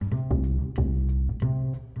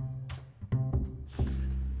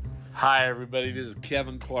Hi, everybody. This is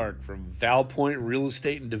Kevin Clark from Valpoint Real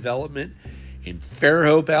Estate and Development in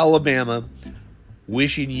Fairhope, Alabama.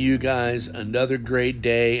 Wishing you guys another great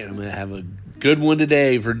day, and I'm going to have a good one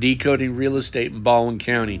today for decoding real estate in Baldwin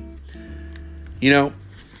County. You know,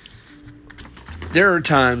 there are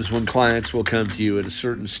times when clients will come to you at a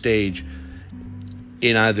certain stage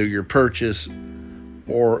in either your purchase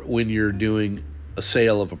or when you're doing a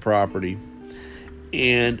sale of a property,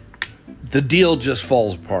 and the deal just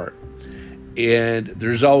falls apart. And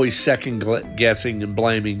there's always second guessing and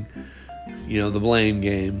blaming, the blame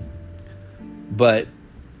game. But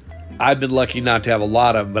I've been lucky not to have a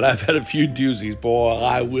lot of them, but I've had a few doozies. Boy,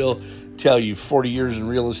 I will tell you, 40 years in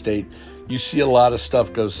real estate, you see a lot of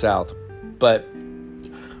stuff go south. But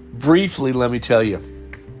briefly, let me tell you,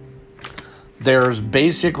 there's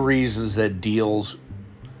basic reasons that deals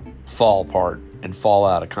fall apart and fall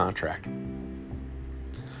out of contract.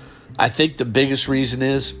 I think the biggest reason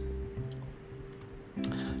is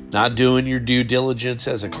not doing your due diligence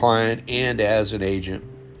as a client and as an agent.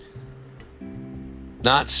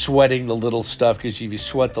 Not sweating the little stuff, because if you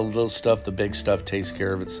sweat the little stuff, the big stuff takes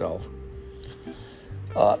care of itself.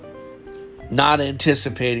 Not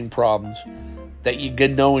anticipating problems that you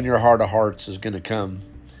know in your heart of hearts is going to come,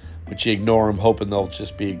 but you ignore them, hoping they'll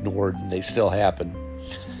just be ignored, and they still happen.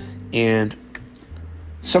 And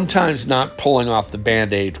sometimes not pulling off the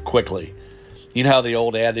Band-Aid quickly. You know how the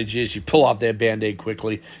old adage is, you pull off that Band-Aid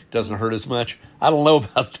quickly, it doesn't hurt as much? I don't know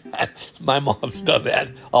about that. My mom's done that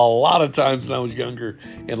a lot of times when I was younger.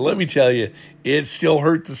 And let me tell you, it still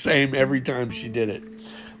hurt the same every time she did it.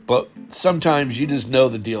 But sometimes you just know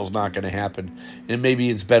the deal's not going to happen. And maybe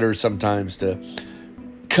it's better sometimes to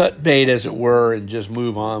cut bait, as it were, and just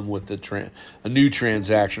move on with a new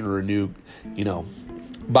transaction or a new,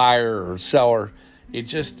 buyer or seller. It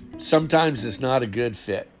just, sometimes it's not a good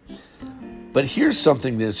fit. But here's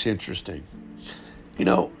something that's interesting.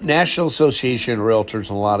 National Association of Realtors and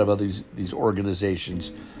a lot of other these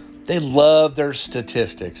organizations, they love their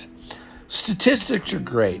statistics. Statistics are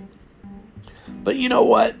great. But you know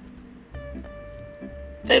what?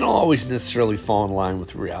 They don't always necessarily fall in line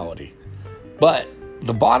with reality. But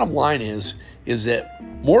the bottom line is that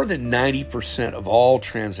more than 90% of all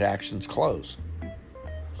transactions close.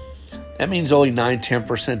 That means only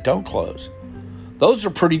 9-10% don't close. Those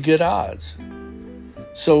are pretty good odds.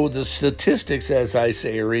 So the statistics, as I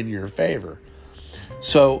say, are in your favor.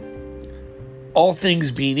 So all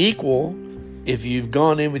things being equal, if you've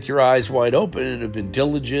gone in with your eyes wide open and have been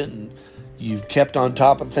diligent and you've kept on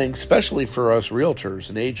top of things, especially for us realtors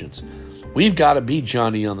and agents, we've got to be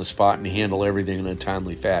Johnny on the spot and handle everything in a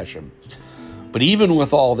timely fashion. But even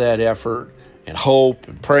with all that effort and hope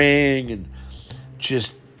and praying and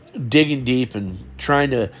just digging deep and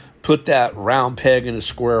trying to put that round peg in a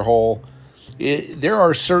square hole, there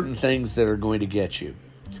are certain things that are going to get you.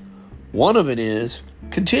 One of it is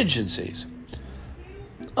contingencies.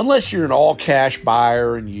 Unless you're an all-cash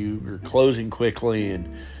buyer and you're closing quickly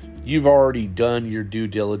and you've already done your due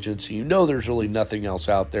diligence, you know there's really nothing else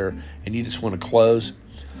out there and you just want to close.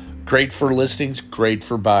 Great for listings, great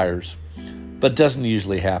for buyers, but doesn't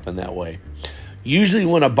usually happen that way. Usually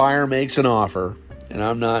when a buyer makes an offer, and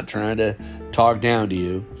I'm not trying to talk down to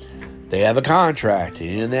you, they have a contract, and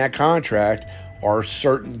in that contract are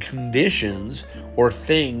certain conditions or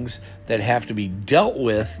things that have to be dealt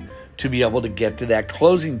with to be able to get to that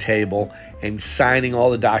closing table and signing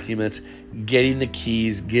all the documents, getting the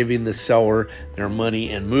keys, giving the seller their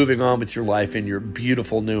money, and moving on with your life in your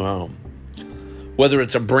beautiful new home. Whether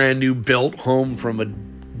it's a brand new built home from a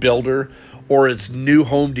builder or it's new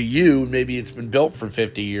home to you, maybe it's been built for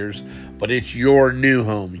 50 years, but it's your new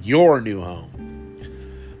home,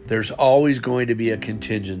 There's always going to be a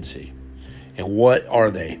contingency. And what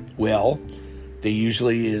are they? Well, they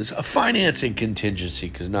usually is a financing contingency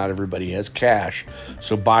because not everybody has cash.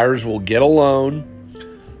 So buyers will get a loan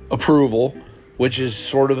approval, which is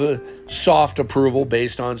sort of a soft approval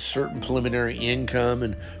based on certain preliminary income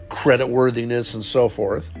and credit worthiness and so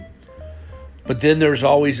forth. But then there's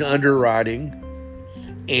always underwriting.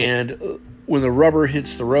 And when the rubber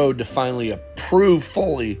hits the road to finally approve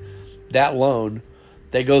fully that loan,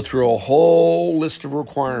 they go through a whole list of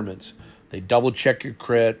requirements. They double check your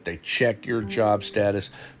credit. They check your job status.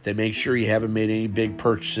 They make sure you haven't made any big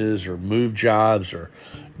purchases or moved jobs or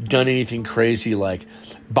done anything crazy like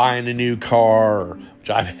buying a new car, which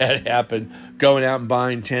I've had happen, going out and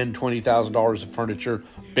buying $10,000, $20,000 of furniture.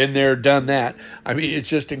 Been there, done that. I mean, it's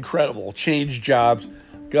just incredible. Change jobs.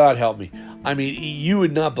 God help me. I mean, you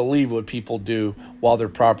would not believe what people do while their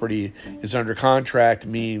property is under contract,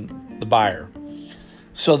 meaning the buyer.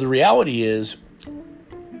 So the reality is,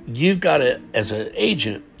 you've got to, as an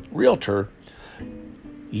agent realtor,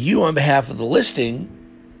 you on behalf of the listing,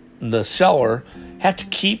 the seller, have to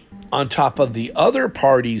keep on top of the other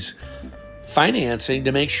party's financing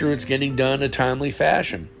to make sure it's getting done in a timely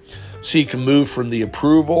fashion. So you can move from the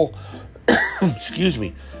approval,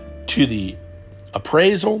 to the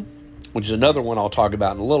appraisal, which is another one I'll talk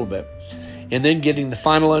about in a little bit, and then getting the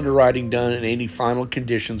final underwriting done and any final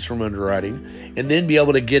conditions from underwriting, and then be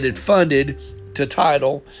able to get it funded to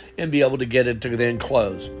title and be able to get it to then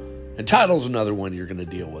close. And title's another one you're going to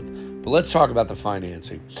deal with. But let's talk about the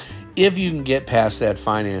financing. If you can get past that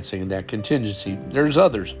financing and that contingency, there's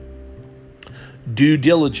others. Due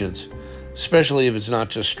diligence, especially if it's not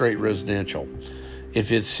just straight residential.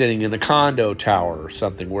 If it's sitting in a condo tower or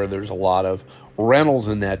something where there's a lot of rentals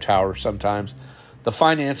in that tower, sometimes the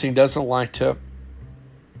financing doesn't like to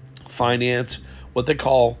finance what they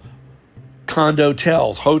call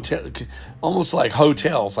condotels, almost like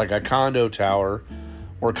hotels, like a condo tower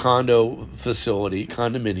or condo facility,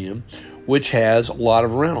 condominium, which has a lot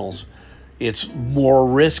of rentals. It's more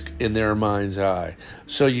risk in their mind's eye.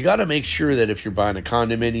 So you got to make sure that if you're buying a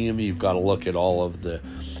condominium, you've got to look at all of the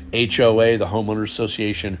HOA, the Homeowner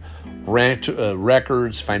Association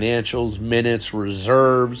records, financials, minutes,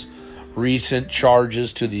 reserves, recent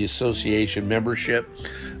charges to the association membership,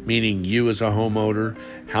 meaning you as a homeowner,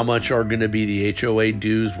 how much are going to be the HOA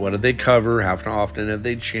dues, what do they cover, how often have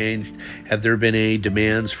they changed, have there been any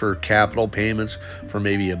demands for capital payments for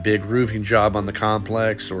maybe a big roofing job on the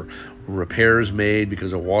complex or repairs made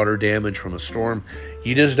because of water damage from a storm.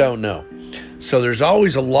 You just don't know. So there's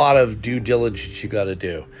always a lot of due diligence you got to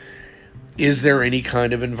do. Is there any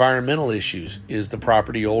kind of environmental issues? Is the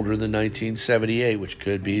property older than 1978, which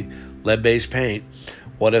could be lead-based paint?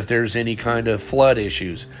 What if there's any kind of flood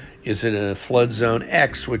issues? Is it a flood zone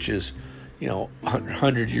X, which is,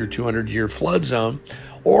 100-year, 200-year flood zone?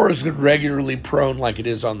 Or is it regularly prone like it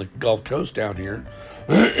is on the Gulf Coast down here?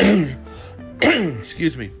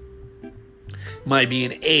 Excuse me. Might be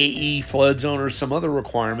an AE flood zone or some other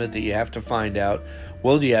requirement that you have to find out.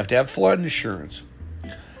 Well, do you have to have flood insurance?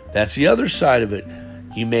 That's the other side of it.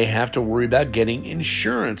 You may have to worry about getting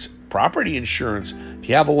insurance, property insurance. If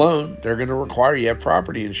you have a loan, they're going to require you have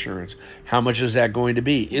property insurance. How much is that going to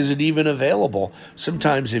be? Is it even available?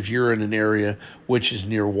 Sometimes if you're in an area which is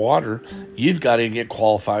near water, you've got to get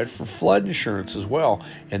qualified for flood insurance as well.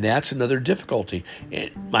 And that's another difficulty.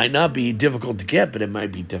 It might not be difficult to get, but it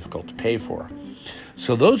might be difficult to pay for.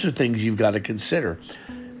 So those are things you've got to consider.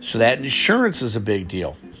 So that insurance is a big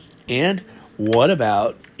deal. And what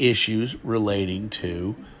about issues relating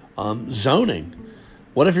to zoning?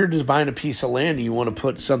 What if you're just buying a piece of land and you want to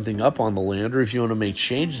put something up on the land, or if you want to make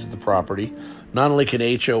changes to the property? Not only can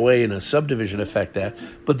HOA and a subdivision affect that,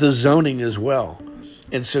 but the zoning as well.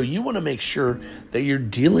 And so you want to make sure that you're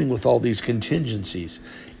dealing with all these contingencies.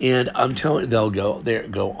 And I'm telling you, they'll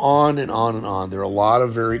go on and on and on. There are a lot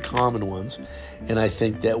of very common ones. And I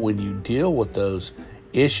think that when you deal with those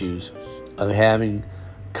issues of having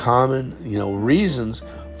common, reasons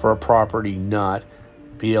for a property not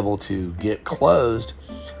be able to get closed,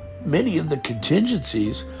 many of the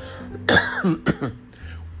contingencies.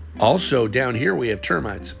 Also down here we have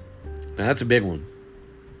termites. Now that's a big one.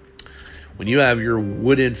 When you have your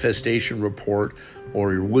wood infestation report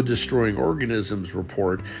or your wood destroying organisms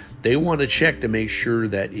report, they want to check to make sure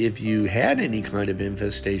that if you had any kind of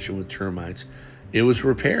infestation with termites, it was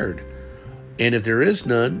repaired. And if there is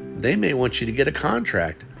none, they may want you to get a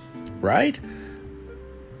contract, right?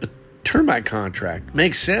 A termite contract.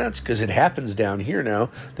 Makes sense because it happens down here now.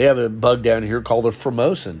 They have a bug down here called a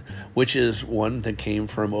Formosan, which is one that came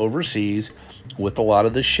from overseas with a lot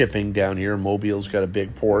of the shipping down here. Mobile's got a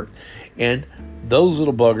big port. And those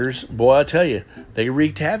little buggers, boy, I tell you, they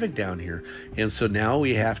wreaked havoc down here. And so now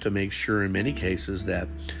we have to make sure in many cases that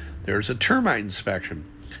there's a termite inspection.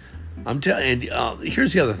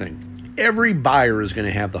 Here's the other thing. Every buyer is going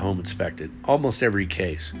to have the home inspected, almost every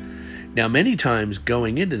case. Now, many times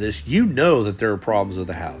going into this, you know that there are problems with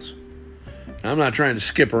the house. Now, I'm not trying to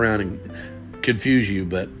skip around and confuse you,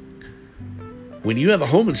 but when you have a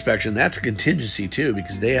home inspection, that's a contingency too,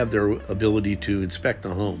 because they have their ability to inspect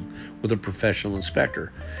the home with a professional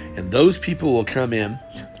inspector. And those people will come in,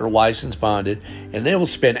 they're licensed, bonded, and they will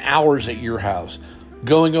spend hours at your house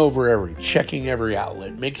going over checking every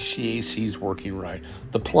outlet, making sure the AC is working right,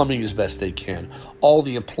 the plumbing as best they can, all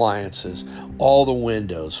the appliances, all the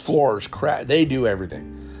windows, floors, they do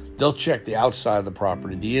everything. They'll check the outside of the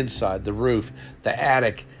property, the inside, the roof, the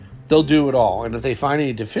attic. They'll do it all. And if they find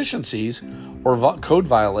any deficiencies or code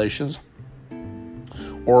violations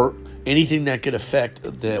or anything that could affect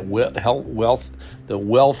the the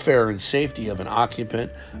welfare and safety of an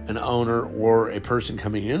occupant, an owner, or a person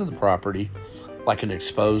coming into the property, like an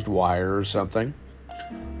exposed wire or something.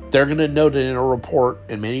 They're going to note it in a report,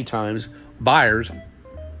 and many times buyers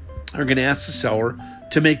are going to ask the seller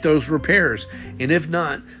to make those repairs. And if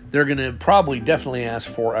not, they're going to definitely ask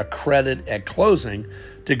for a credit at closing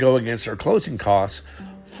to go against their closing costs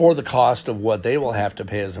for the cost of what they will have to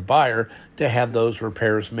pay as a buyer to have those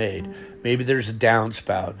repairs made. Maybe there's a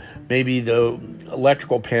downspout. Maybe the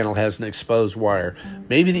electrical panel has an exposed wire.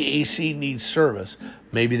 Maybe the AC needs service.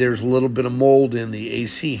 Maybe there's a little bit of mold in the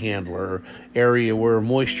AC handler area where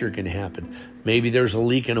moisture can happen. Maybe there's a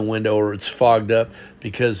leak in a window or it's fogged up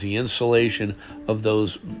because the insulation of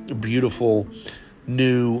those beautiful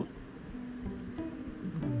new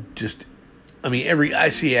I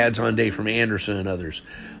see ads on day from Andersen and others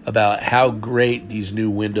about how great these new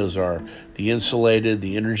windows are. The insulated,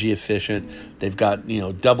 the energy efficient. They've got,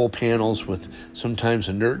 double panels with sometimes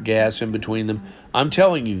inert gas in between them. I'm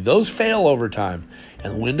telling you, those fail over time,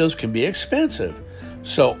 and the windows can be expensive.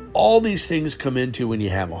 So all these things come into when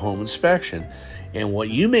you have a home inspection. And what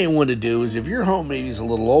you may want to do is, if your home maybe is a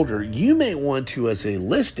little older, you may want to, as a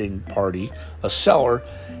listing party, a seller,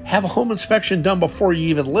 have a home inspection done before you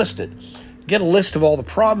even list it. Get a list of all the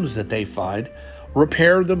problems that they find,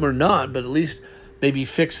 repair them or not, but at least maybe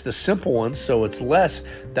fix the simple ones so it's less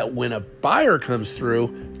that when a buyer comes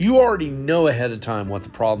through, you already know ahead of time what the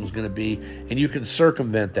problem is going to be, and you can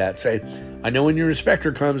circumvent that. Say, I know when your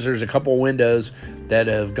inspector comes, there's a couple windows that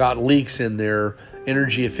have got leaks in their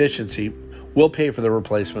energy efficiency. We'll pay for the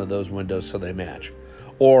replacement of those windows so they match.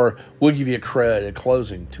 Or we'll give you a credit at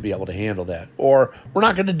closing to be able to handle that. Or we're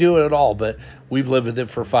not going to do it at all, but we've lived with it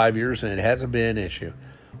for 5 years and it hasn't been an issue.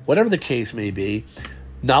 Whatever the case may be,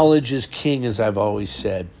 knowledge is king, as I've always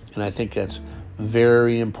said, and I think that's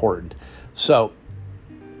very important. So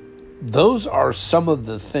those are some of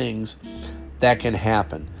the things that can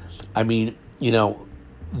happen. I mean,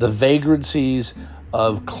 the vagrancies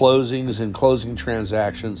of closings and closing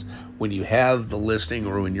transactions when you have the listing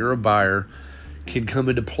or when you're a buyer can come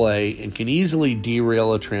into play and can easily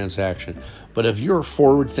derail a transaction. But if you're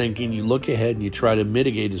forward thinking, you look ahead and you try to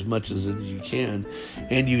mitigate as much as you can,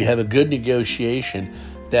 and you have a good negotiation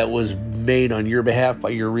that was made on your behalf by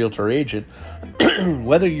your realtor agent,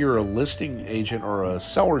 whether you're a listing agent or a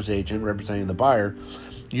seller's agent representing the buyer,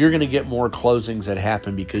 you're going to get more closings that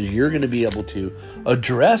happen because you're going to be able to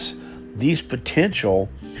address these potential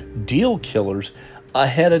deal killers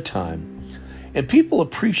ahead of time. And people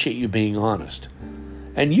appreciate you being honest.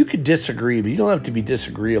 And you could disagree, but you don't have to be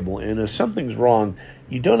disagreeable. And if something's wrong,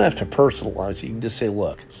 you don't have to personalize it. You can just say,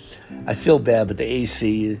 look, I feel bad, but the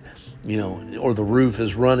AC, or the roof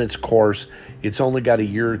has run its course. It's only got a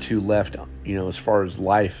year or two left, as far as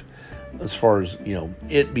life, as far as,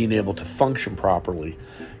 it being able to function properly.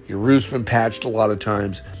 Your roof's been patched a lot of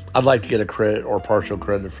times. I'd like to get a credit or partial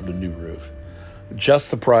credit for the new roof.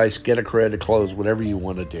 Just the price, get a credit, close, whatever you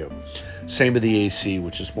want to do. Same with the AC,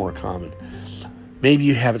 which is more common. Maybe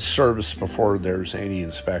you have it serviced before there's any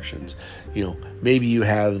inspections. Maybe you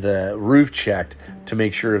have the roof checked to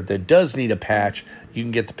make sure if it does need a patch, you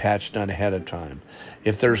can get the patch done ahead of time.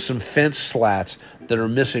 If there's some fence slats that are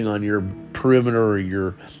missing on your perimeter or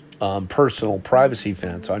your personal privacy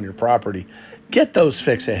fence on your property, get those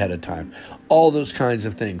fixed ahead of time. All those kinds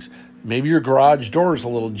of things. Maybe your garage door is a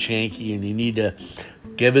little janky and you need to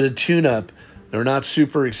give it a tune-up. They're not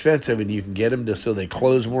super expensive, and you can get them so they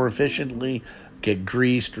close more efficiently, get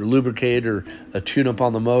greased or lubricated or a tune-up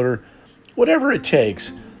on the motor. Whatever it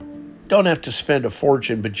takes. Don't have to spend a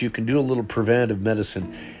fortune, but you can do a little preventative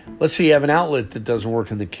medicine. Let's say you have an outlet that doesn't work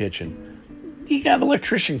in the kitchen. You have an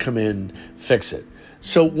electrician come in, fix it.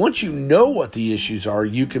 So once you know what the issues are,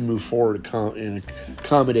 you can move forward and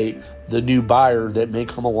accommodate the new buyer that may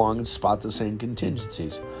come along and spot the same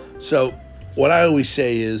contingencies. So what I always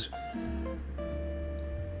say is,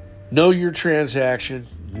 know your transaction,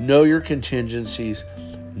 know your contingencies,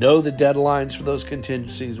 know the deadlines for those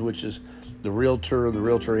contingencies, which is the realtor or the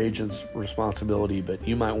realtor agent's responsibility, but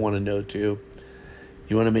you might want to know too.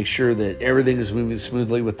 You want to make sure that everything is moving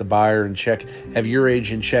smoothly with the buyer and have your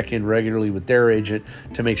agent check in regularly with their agent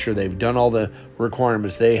to make sure they've done all the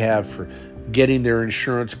requirements they have for getting their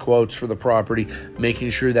insurance quotes for the property, making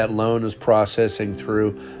sure that loan is processing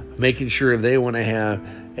through, making sure if they want to have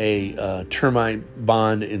a termite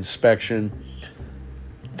bond inspection,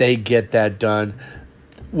 they get that done.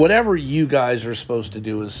 Whatever you guys are supposed to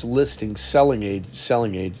do as listing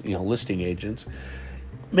agents,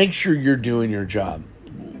 make sure you're doing your job.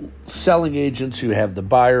 Selling agents who have the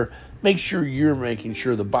buyer, make sure you're making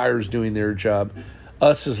sure the buyer's doing their job.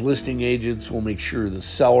 Us as listing agents will make sure the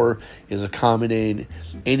seller is accommodating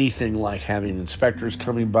anything like having inspectors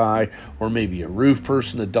coming by, or maybe a roof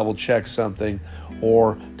person to double check something,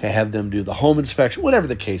 or to have them do the home inspection, whatever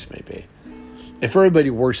the case may be. If everybody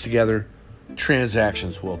works together,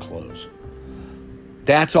 transactions will close.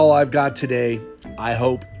 That's all I've got today. I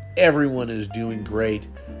hope everyone is doing great.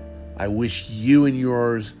 I wish you and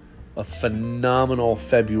yours a phenomenal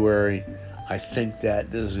February. I think that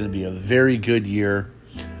this is going to be a very good year.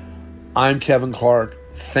 I'm Kevin Clark.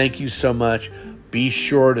 Thank you so much. Be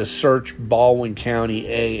sure to search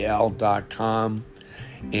BaldwinCountyAL.com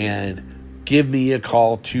and give me a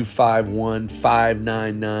call,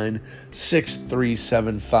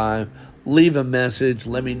 251-599-6375. Leave a message.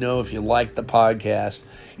 Let me know if you like the podcast.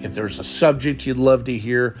 If there's a subject you'd love to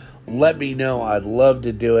hear, let me know. I'd love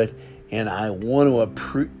to do it. And I want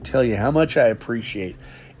to tell you how much I appreciate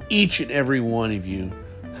each and every one of you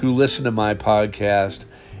who listen to my podcast.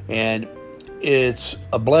 And it's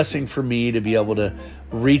a blessing for me to be able to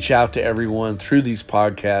reach out to everyone through these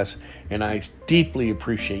podcasts. And I deeply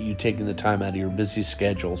appreciate you taking the time out of your busy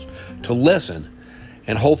schedules to listen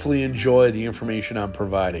and hopefully enjoy the information I'm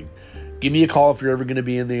providing. Give me a call if you're ever going to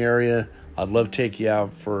be in the area. I'd love to take you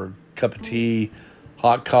out for a cup of tea,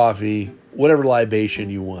 hot coffee, whatever libation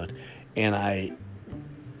you want. And I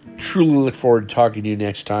truly look forward to talking to you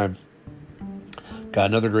next time. Got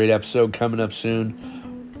another great episode coming up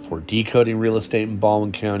soon for Decoding Real Estate in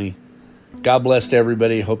Baldwin County. God bless to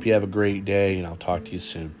everybody. Hope you have a great day, and I'll talk to you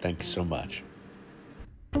soon. Thank you so much.